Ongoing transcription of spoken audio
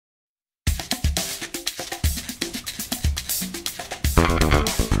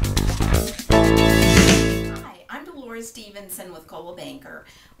Dolores Stevenson with Coldwell Banker.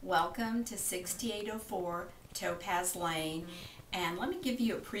 Welcome to 6804 Topaz Lane, and let me give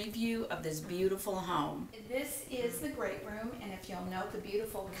you a preview of this beautiful home. This is the great room, and if you'll note the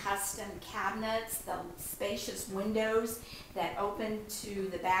beautiful custom cabinets, the spacious windows that open to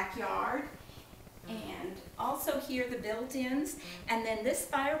the backyard, and also here the built-ins. And then this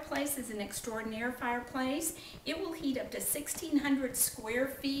fireplace is an extraordinary fireplace. It will heat up to 1,600 square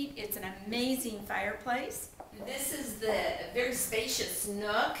feet. It's an amazing fireplace. This is the very spacious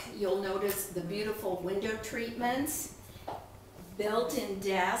nook. You'll notice the beautiful window treatments, built-in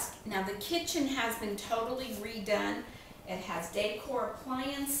desk. Now the kitchen has been totally redone. It has decor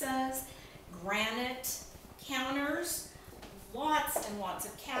appliances, granite counters, lots and lots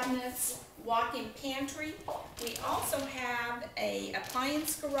of cabinets, walk-in pantry. We also have a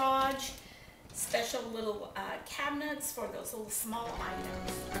appliance garage, special little cabinets for those little small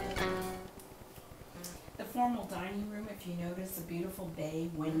items. The formal dining room, if you notice the beautiful bay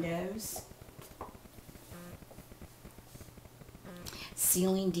windows,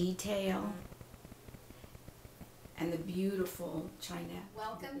 ceiling detail, and the beautiful china.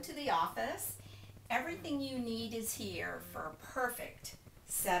 Welcome to the office. Everything you need is here for a perfect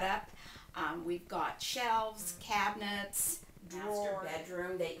setup. We've got shelves, cabinets, master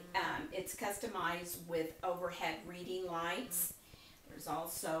bedroom. It's customized with overhead reading lights. There's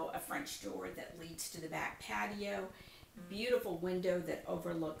also a French door that leads to the back patio. Beautiful window that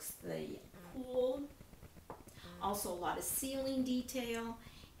overlooks the pool. Also a lot of ceiling detail.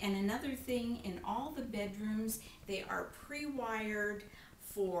 And another thing, in all the bedrooms, they are pre-wired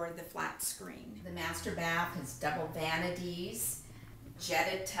for the flat screen. The master bath has double vanities,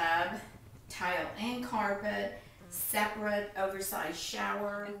 jetted tub, tile and carpet, separate oversized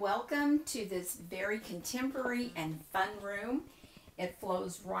shower. And welcome to this very contemporary and fun room. It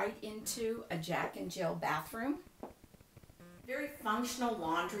flows right into a Jack and Jill bathroom. Very functional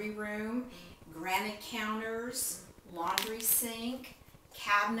laundry room, granite counters, laundry sink,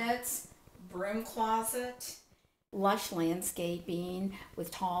 cabinets, broom closet. Lush landscaping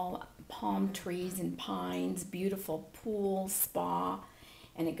with tall palm trees and pines, beautiful pool, spa,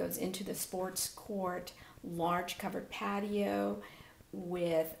 and it goes into the sports court, large covered patio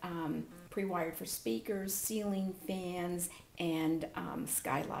with pre-wired for speakers, ceiling fans, and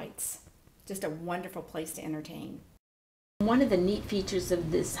skylights. Just a wonderful place to entertain. One of the neat features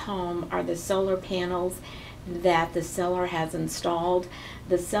of this home are the solar panels that the seller has installed.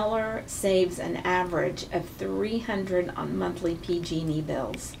 The seller saves an average of $300 on monthly PG&E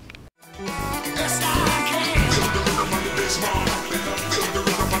bills. Yes, I can.